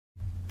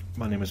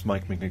My name is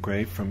Mike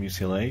McNitt-Gray from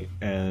UCLA,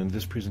 and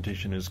this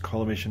presentation is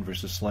collimation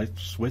versus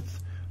slice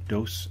width,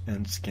 dose,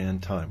 and scan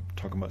time.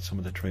 Talking about some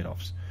of the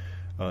trade-offs.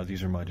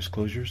 These are my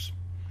disclosures.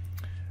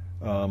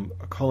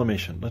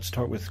 Collimation. Let's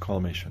start with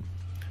collimation.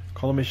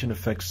 Collimation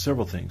affects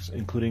several things,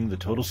 including the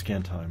total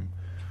scan time.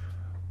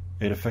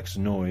 It affects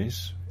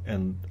noise,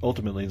 and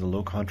ultimately the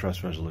low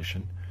contrast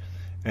resolution.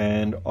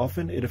 And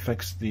often it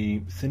affects the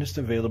thinnest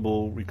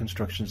available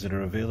reconstructions that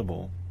are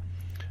available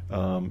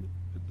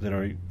that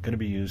are going to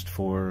be used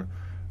for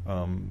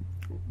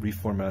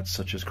reformats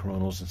such as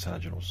coronals and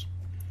sagittals.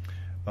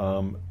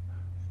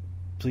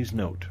 Please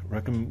note,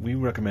 we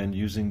recommend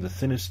using the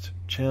thinnest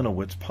channel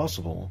widths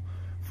possible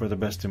for the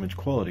best image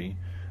quality.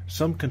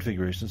 Some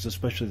configurations,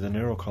 especially the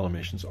narrow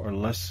collimations, are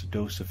less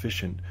dose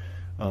efficient.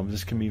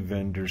 This can be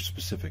vendor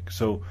specific.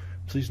 So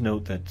please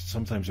note that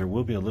sometimes there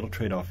will be a little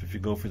trade-off. If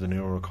you go for the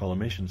narrower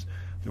collimations,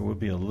 there will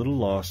be a little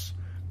loss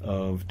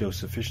of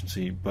dose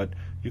efficiency, but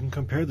you can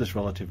compare this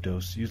relative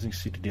dose using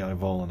CTDI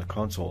vol on the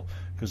console,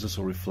 because this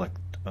will reflect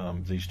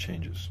these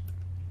changes.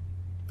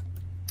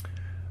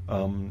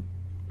 When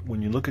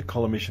you look at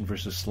collimation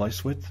versus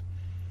slice width,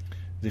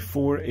 the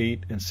 4,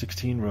 8, and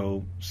 16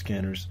 row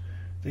scanners,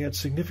 they had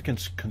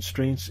significant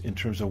constraints in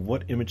terms of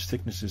what image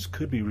thicknesses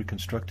could be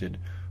reconstructed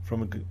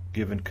from a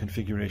given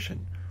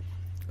configuration.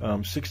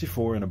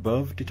 64 and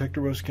above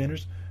detector row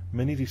scanners,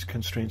 many of these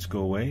constraints go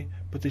away,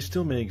 but they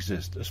still may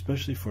exist,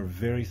 especially for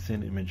very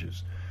thin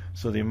images.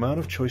 So the amount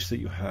of choice that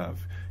you have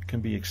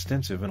can be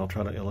extensive, and I'll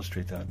try to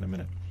illustrate that in a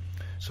minute.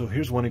 So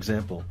here's one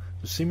example.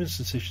 The Siemens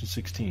Sensation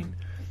 16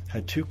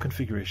 had two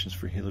configurations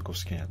for helical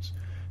scans.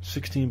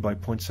 16 by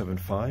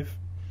 0.75,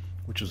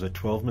 which was a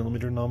 12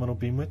 millimeter nominal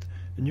beam width,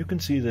 and you can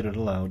see that it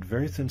allowed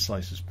very thin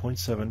slices,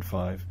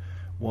 0.75,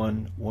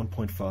 1,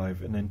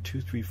 1.5, and then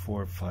 2, 3,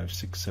 4, 5,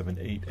 6, 7,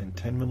 8, and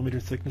 10 millimeter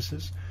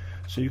thicknesses.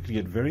 So you could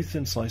get very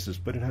thin slices,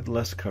 but it had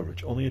less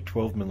coverage, only a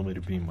 12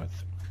 millimeter beam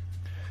width.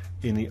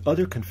 In the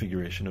other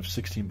configuration of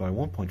 16 by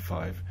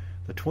 1.5,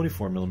 the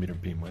 24 millimeter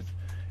beam width,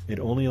 it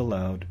only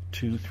allowed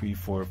 2, 3,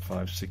 4,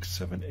 5, 6,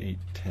 7, 8,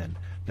 10.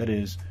 That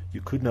is,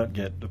 you could not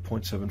get the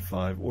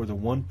 0.75 or the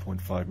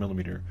 1.5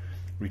 millimeter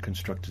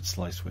reconstructed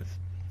slice width.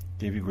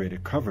 Gave you greater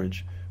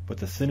coverage, but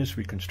the thinnest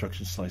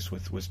reconstruction slice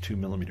width was 2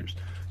 millimeters.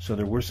 So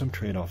there were some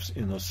trade-offs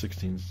in those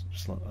 16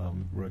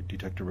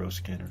 detector row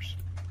scanners.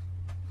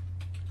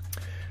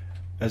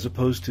 As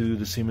opposed to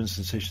the Siemens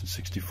Sensation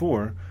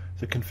 64,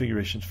 the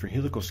configurations for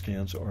helical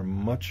scans are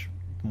much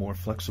more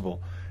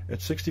flexible.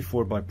 At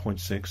 64 by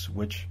 0.6,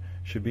 which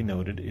should be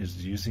noted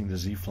is using the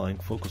Z-Flying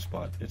focal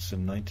spot. It's a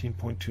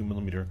 19.2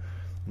 millimeter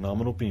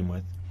nominal beam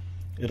width.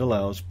 It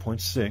allows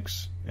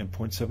 0.6 and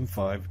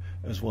 0.75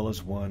 as well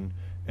as 1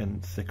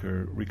 and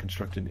thicker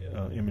reconstructed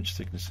image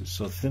thicknesses.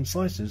 So thin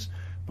slices,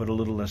 but a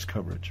little less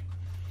coverage.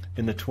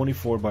 In the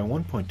 24 by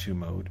 1.2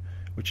 mode,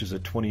 which is a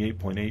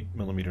 28.8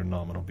 millimeter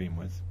nominal beam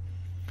width,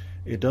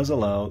 it does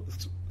allow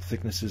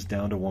thicknesses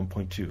down to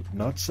 1.2,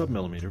 not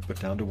sub-millimeter, but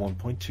down to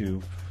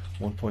 1.2,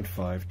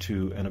 1.5,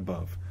 2, and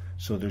above.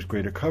 So there's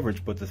greater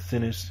coverage, but the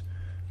thinnest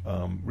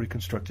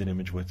reconstructed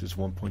image width is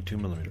 1.2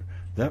 millimeter.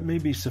 That may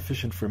be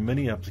sufficient for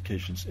many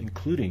applications,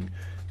 including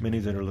many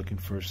that are looking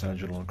for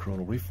sagittal and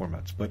coronal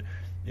reformats. But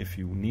if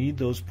you need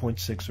those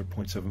 0.6 or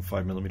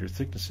 0.75 millimeter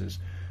thicknesses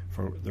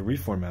for the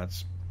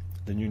reformats,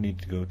 then you need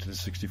to go to the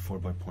 64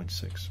 by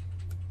 0.6.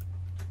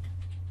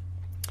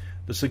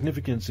 The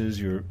significance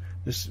is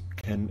this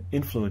can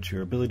influence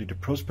your ability to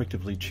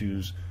prospectively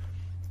choose,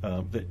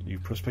 that you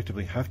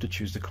prospectively have to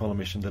choose the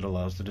collimation that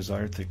allows the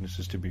desired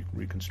thicknesses to be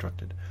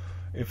reconstructed.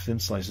 If thin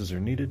slices are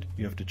needed,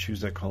 you have to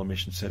choose that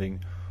collimation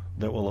setting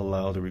that will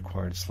allow the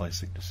required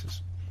slice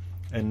thicknesses.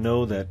 And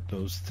know that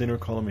those thinner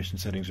collimation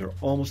settings are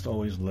almost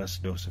always less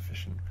dose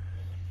efficient.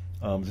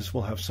 This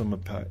will have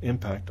some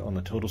impact on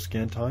the total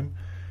scan time,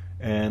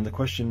 and the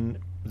question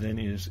then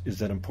is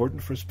that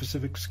important for a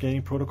specific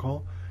scanning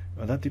protocol?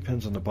 That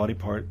depends on the body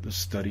part, the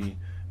study,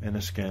 and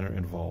the scanner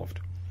involved.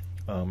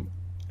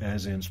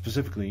 As in,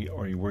 specifically,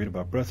 are you worried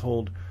about breath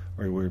hold?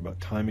 Are you worried about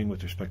timing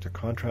with respect to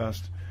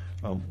contrast?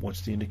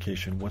 What's the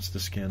indication? What's the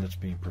scan that's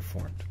being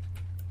performed?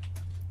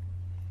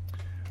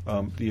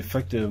 The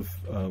effect of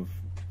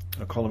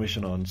a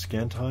collimation on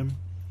scan time,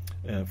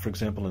 for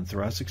example, in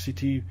thoracic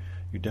CT,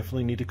 you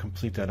definitely need to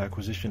complete that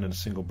acquisition in a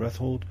single breath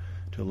hold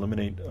to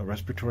eliminate a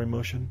respiratory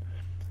motion.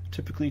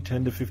 Typically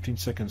 10 to 15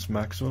 seconds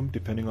maximum,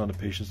 depending on the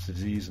patient's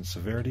disease and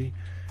severity,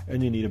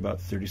 and you need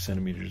about 30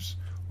 centimeters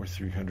or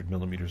 300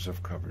 millimeters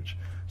of coverage.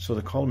 So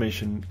the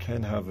collimation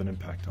can have an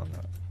impact on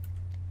that.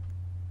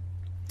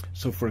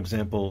 So for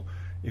example,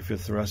 if you're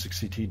thoracic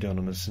CT done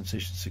on a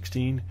Sensation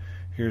 16,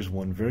 here's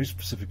one very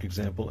specific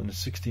example in a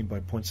 16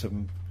 by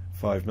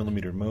 0.75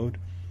 millimeter mode.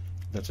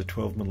 That's a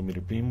 12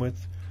 millimeter beam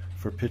width.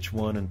 For pitch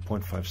 1 and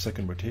 0.5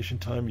 second rotation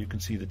time, you can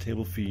see the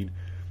table feed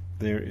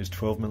there is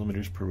 12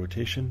 millimeters per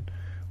rotation.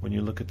 When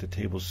you look at the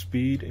table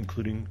speed,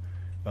 including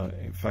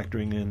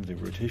factoring in the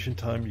rotation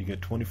time, you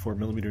get 24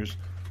 millimeters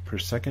per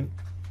second.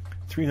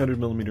 300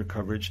 millimeter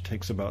coverage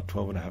takes about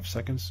 12.5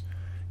 seconds.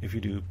 If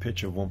you do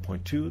pitch of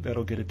 1.2,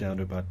 that'll get it down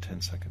to about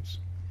 10 seconds.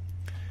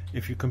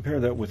 If you compare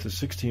that with the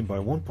 16 by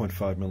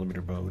 1.5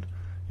 millimeter mode,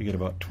 you get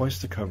about twice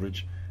the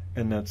coverage,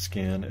 and that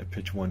scan at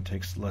pitch 1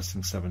 takes less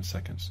than 7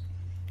 seconds.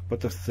 But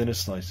the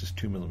thinnest slice is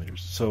 2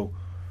 millimeters. So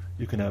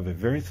you can have a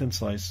very thin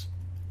slice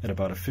at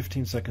about a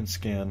 15-second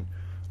scan,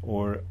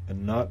 or a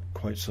not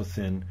quite so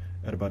thin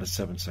at about a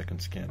 7-second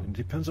scan. It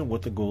depends on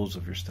what the goals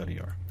of your study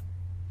are.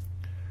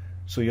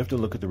 So you have to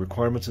look at the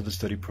requirements of the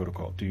study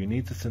protocol. Do you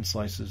need the thin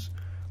slices?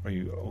 Are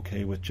you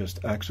okay with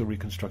just axial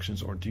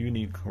reconstructions, or do you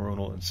need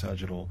coronal and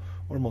sagittal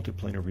or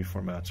multiplanar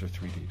reformats or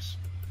 3Ds?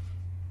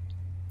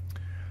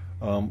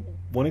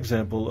 One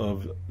example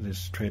of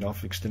this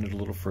trade-off extended a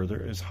little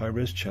further is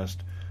high-res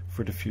chest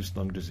for diffuse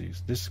lung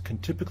disease. This can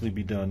typically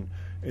be done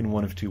in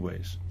one of two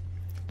ways.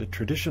 The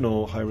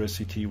traditional high-res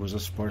CT was a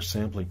sparse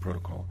sampling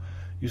protocol.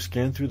 You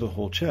scan through the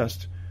whole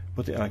chest,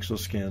 but the axial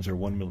scans are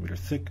 1 millimeter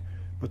thick,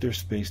 but they're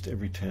spaced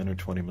every 10 or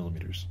 20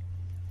 millimeters.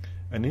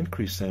 An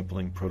increased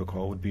sampling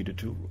protocol would be to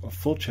do a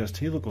full chest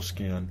helical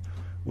scan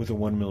with a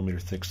 1 millimeter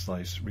thick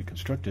slice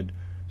reconstructed,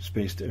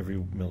 spaced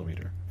every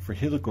millimeter. For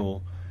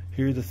helical,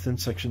 here the thin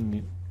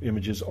section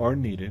images are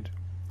needed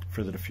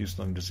for the diffuse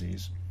lung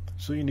disease,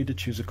 so you need to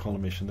choose a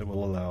collimation that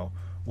will allow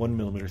 1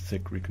 millimeter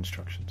thick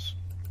reconstructions.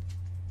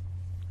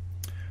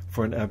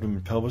 For an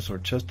abdomen pelvis or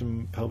chest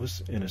and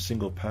pelvis in a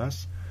single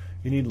pass,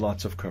 you need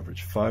lots of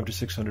coverage, 500 to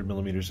 600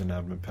 millimeters in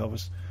abdomen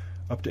pelvis,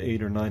 up to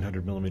 800 or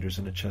 900 millimeters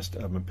in a chest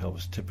abdomen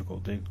pelvis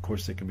typical. Of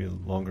course, they can be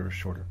longer or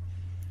shorter.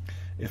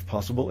 If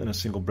possible, in a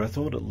single breath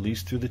hold, at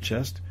least through the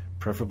chest,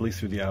 preferably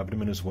through the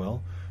abdomen as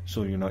well,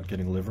 so you're not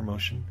getting liver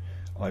motion.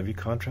 IV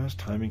contrast,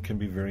 timing can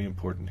be very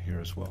important here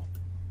as well.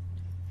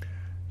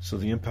 So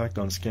the impact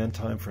on scan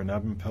time for an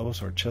abdomen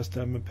pelvis or chest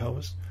abdomen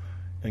pelvis,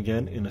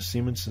 again, in a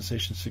Siemens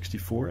Sensation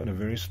 64, in a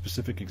very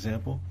specific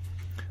example,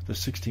 the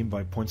 16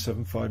 by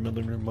 0.75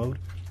 millimeter mode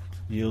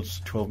yields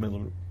 12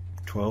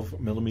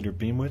 millimeter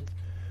beam width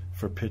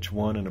for pitch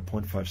 1 and a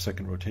 0.5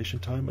 second rotation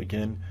time.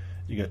 Again,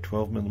 you get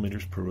 12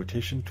 millimeters per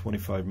rotation,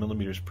 25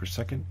 millimeters per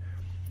second.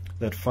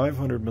 That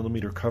 500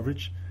 millimeter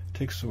coverage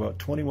takes about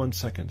 21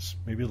 seconds,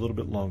 maybe a little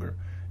bit longer.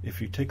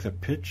 If you take the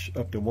pitch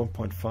up to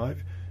 1.5,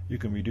 you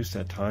can reduce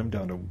that time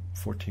down to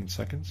 14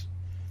 seconds.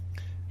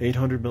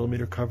 800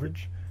 millimeter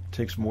coverage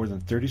takes more than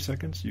 30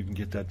 seconds. You can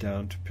get that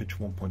down to pitch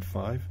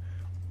 1.5.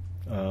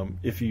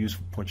 If you use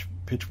pitch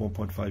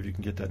 1.5, you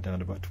can get that down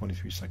to about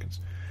 23 seconds.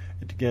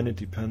 Again, it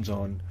depends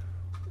on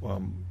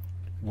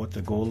what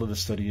the goal of the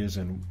study is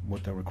and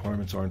what the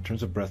requirements are in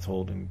terms of breath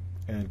hold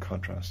and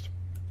contrast.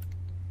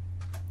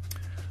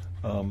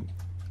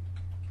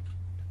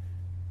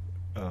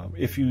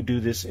 If you do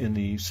this in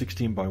the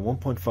 16 by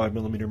 1.5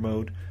 millimeter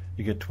mode,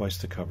 you get twice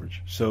the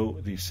coverage. So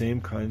the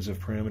same kinds of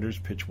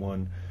parameters, pitch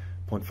 1,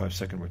 0.5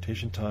 second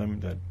rotation time,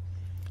 that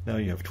now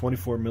you have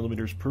 24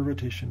 millimeters per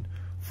rotation,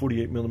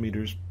 48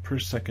 millimeters per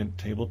second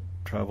table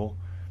travel,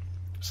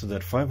 so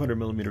that 500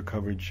 millimeter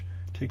coverage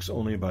takes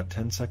only about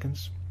 10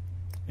 seconds.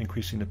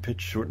 Increasing the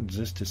pitch shortens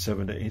this to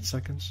 7 to 8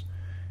 seconds.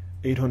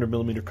 800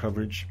 millimeter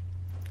coverage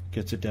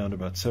gets it down to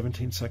about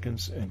 17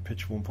 seconds, and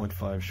pitch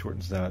 1.5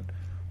 shortens that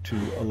to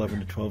 11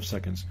 to 12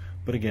 seconds.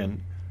 But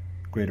again,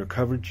 greater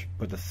coverage,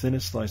 but the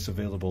thinnest slice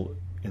available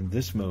in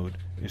this mode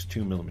is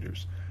 2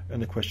 millimeters.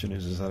 And the question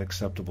is that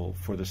acceptable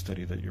for the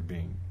study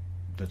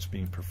that's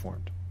being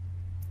performed?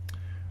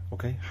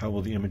 Okay, how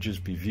will the images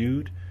be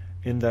viewed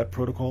in that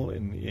protocol,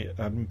 in the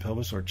abdomen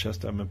pelvis or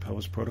chest abdomen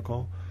pelvis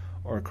protocol?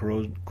 Are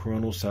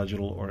coronal,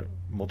 sagittal, or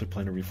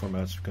multiplanar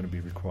reformats going to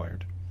be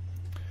required?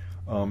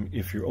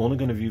 If you're only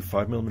going to view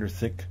 5 millimeter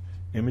thick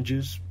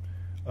images,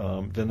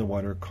 then the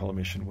wider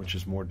collimation, which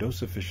is more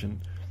dose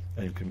efficient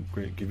and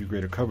can give you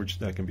greater coverage,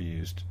 that can be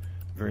used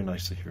very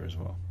nicely here as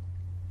well.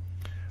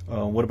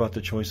 What about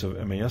the choice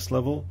of MAS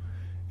level?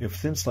 If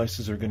thin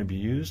slices are going to be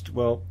used,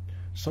 well,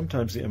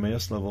 sometimes the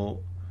MAS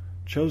level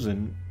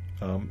chosen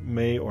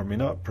may or may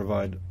not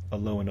provide a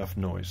low enough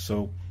noise.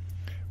 So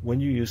when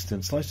you use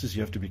thin slices,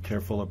 you have to be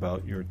careful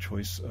about your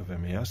choice of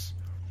MAS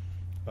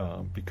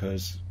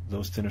because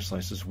those thinner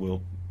slices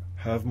will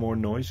have more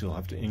noise. You'll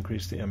have to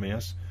increase the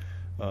MAS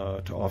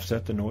to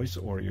offset the noise,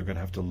 or you're going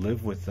to have to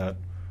live with that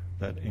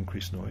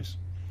increased noise.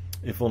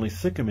 If only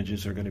thick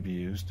images are going to be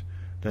used,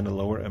 then a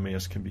lower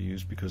MAS can be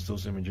used because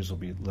those images will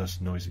be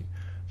less noisy.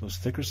 Those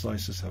thicker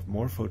slices have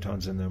more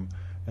photons in them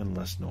and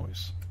less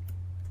noise.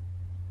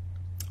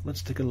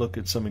 Let's take a look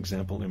at some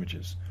example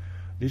images.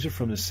 These are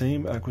from the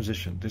same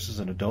acquisition. This is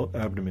an adult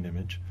abdomen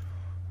image.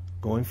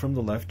 Going from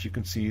the left, you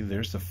can see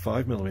there's the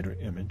 5 millimeter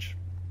image,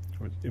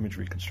 or image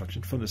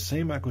reconstruction. From the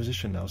same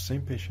acquisition now,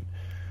 same patient.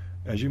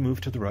 As you move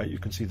to the right, you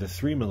can see the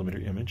 3 millimeter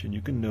image, and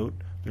you can note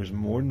there's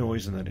more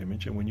noise in that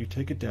image. And when you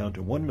take it down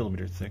to 1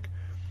 millimeter thick,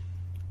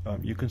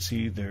 you can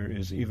see there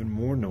is even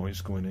more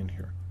noise going in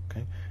here.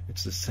 Okay,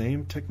 it's the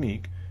same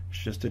technique, it's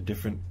just a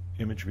different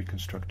image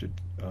reconstructed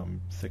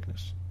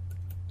thickness.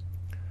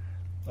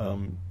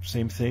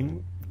 Same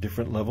thing,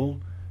 different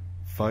level,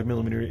 5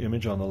 millimeter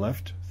image on the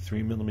left,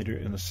 3 millimeter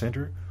in the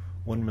center,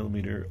 1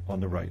 millimeter on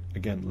the right.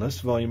 Again,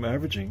 less volume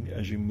averaging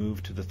as you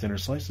move to the thinner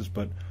slices,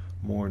 but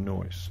more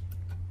noise.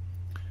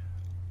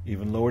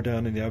 Even lower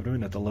down in the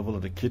abdomen at the level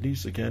of the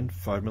kidneys, again,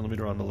 5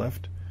 millimeter on the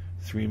left,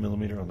 3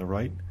 millimeter on the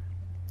right,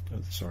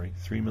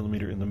 3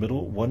 millimeter in the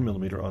middle, 1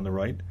 millimeter on the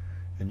right,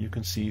 and you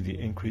can see the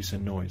increase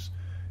in noise.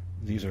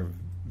 These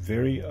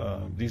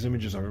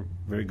images are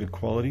very good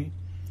quality.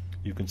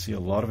 You can see a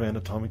lot of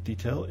anatomic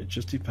detail. It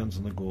just depends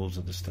on the goals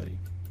of the study.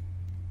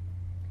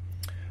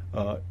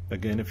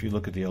 Again, if you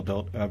look at the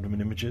adult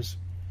abdomen images,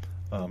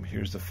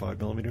 here's the 5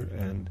 millimeter,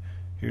 and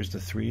here's the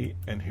 3,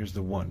 and here's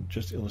the 1,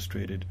 just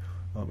illustrated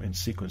in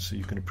sequence, so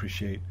you can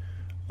appreciate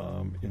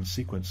in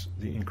sequence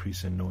the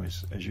increase in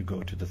noise as you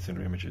go to the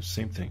thinner images.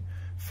 Same thing,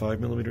 5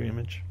 millimeter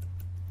image,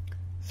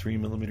 3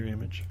 millimeter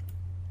image,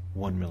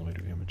 1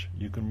 millimeter image.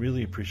 You can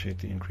really appreciate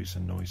the increase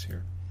in noise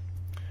here.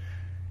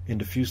 In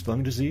diffuse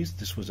lung disease,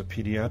 this was a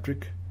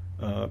pediatric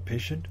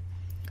patient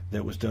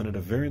that was done at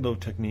a very low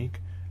technique,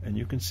 and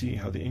you can see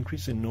how the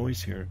increase in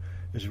noise here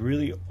is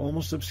really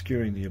almost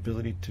obscuring the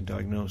ability to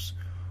diagnose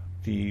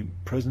the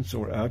presence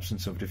or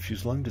absence of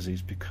diffuse lung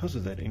disease because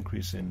of that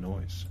increase in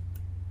noise.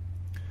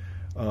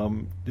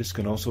 This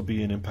can also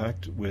be an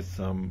impact with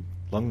lung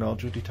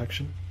nodule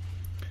detection.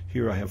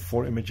 Here I have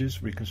 4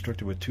 images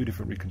reconstructed with 2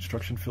 different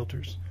reconstruction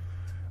filters.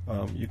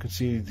 You can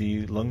see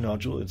the lung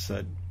nodule. It's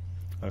that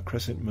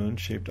crescent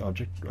moon-shaped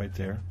object right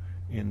there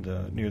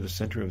near the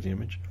center of the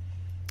image.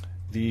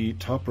 The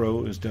top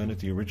row is done at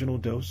the original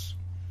dose.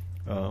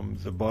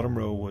 The bottom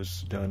row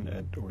was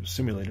done or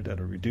simulated at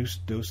a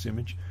reduced dose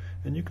image,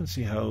 and you can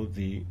see how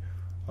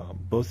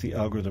both the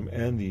algorithm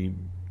and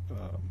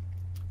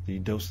the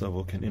dose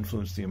level can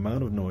influence the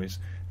amount of noise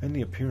and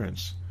the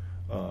appearance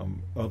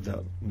of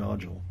that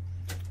nodule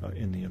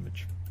in the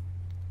image.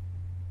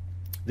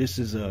 This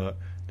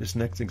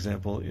next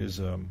example is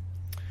an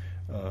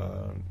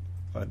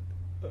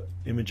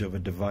image of a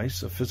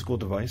device, a physical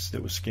device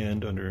that was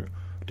scanned under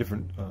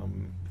different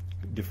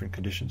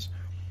conditions.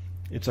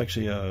 It's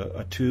actually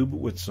a tube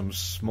with some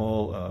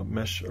small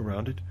mesh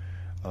around it.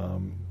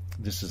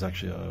 This is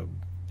actually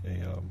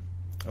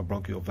a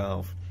bronchial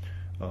valve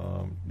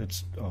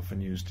that's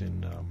often used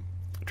in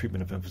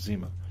treatment of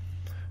emphysema.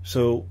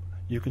 So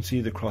you can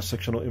see the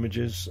cross-sectional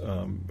images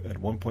at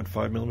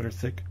 1.5 millimeter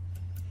thick.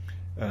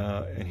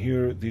 And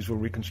here these were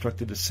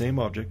reconstructed, the same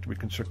object,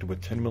 reconstructed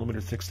with 10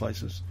 millimeter thick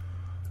slices.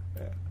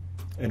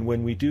 And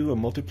when we do a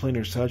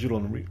multiplanar sagittal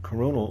and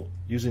coronal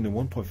using the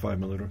 1.5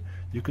 millimeter,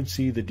 you can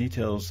see the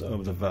details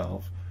of the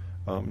valve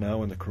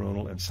now in the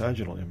coronal and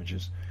sagittal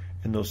images.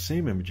 In those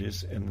same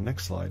images, in the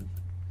next slide,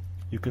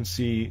 you can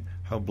see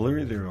how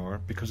blurry they are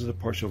because of the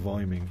partial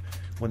voluming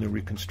when they're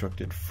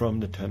reconstructed from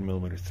the 10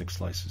 millimeter thick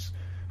slices.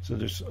 So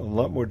there's a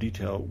lot more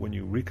detail when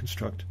you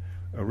reconstruct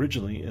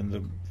originally in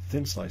the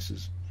thin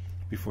slices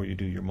before you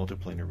do your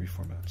multiplanar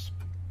reformats.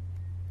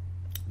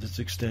 This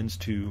extends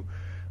to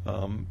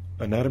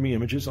anatomy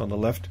images. On the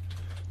left,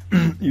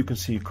 you can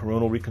see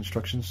coronal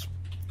reconstructions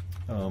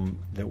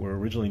that were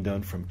originally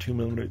done from 2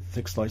 millimeter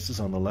thick slices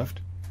on the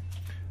left.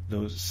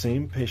 Those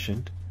same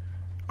patient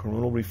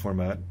coronal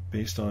reformat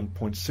based on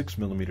 0.6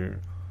 millimeter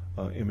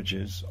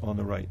images on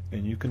the right.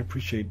 And you can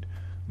appreciate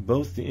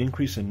both the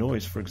increase in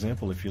noise. For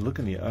example, if you look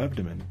in the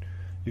abdomen,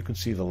 you can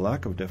see the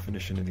lack of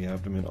definition in the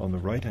abdomen on the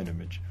right-hand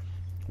image,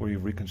 where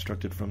you've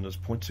reconstructed from those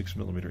 0.6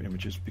 millimeter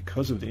images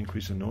because of the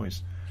increase in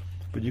noise.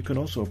 But you can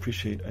also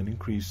appreciate an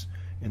increase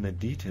in the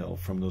detail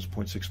from those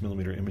 0.6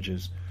 millimeter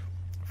images,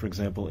 for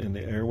example, in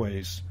the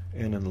airways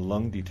and in the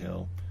lung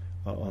detail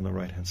on the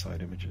right-hand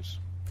side images.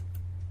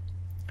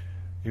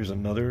 Here's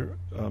another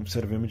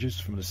set of images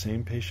from the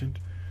same patient.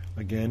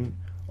 Again,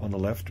 on the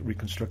left,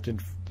 reconstructed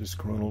this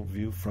coronal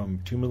view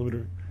from 2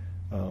 millimeter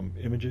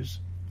images.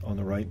 On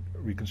the right,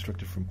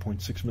 reconstructed from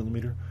 0.6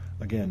 millimeter.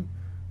 Again,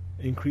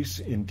 increase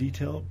in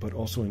detail, but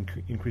also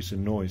increase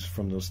in noise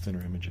from those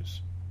thinner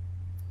images.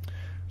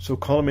 So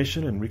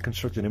collimation and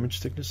reconstructed image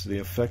thickness, they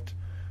affect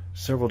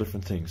several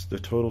different things. The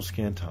total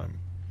scan time.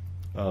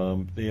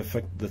 They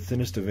affect the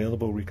thinnest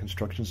available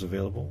reconstructions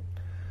available.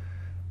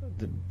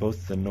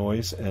 Both the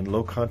noise and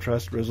low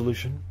contrast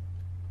resolution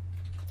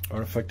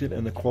are affected,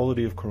 and the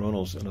quality of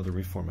coronals and other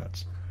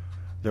reformats.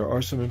 There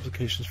are some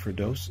implications for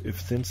dose. If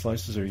thin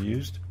slices are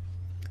used,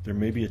 there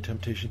may be a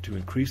temptation to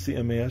increase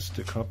the MAS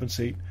to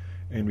compensate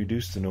and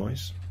reduce the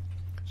noise.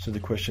 So the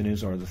question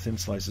is, are the thin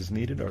slices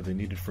needed? Are they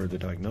needed for the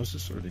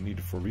diagnosis? Or are they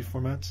needed for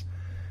reformats?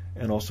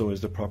 And also,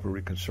 is the proper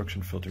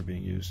reconstruction filter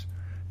being used?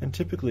 And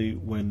typically,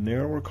 when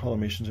narrower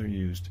collimations are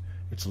used,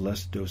 it's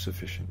less dose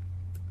efficient.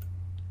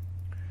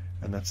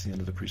 And that's the end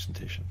of the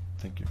presentation.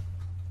 Thank you.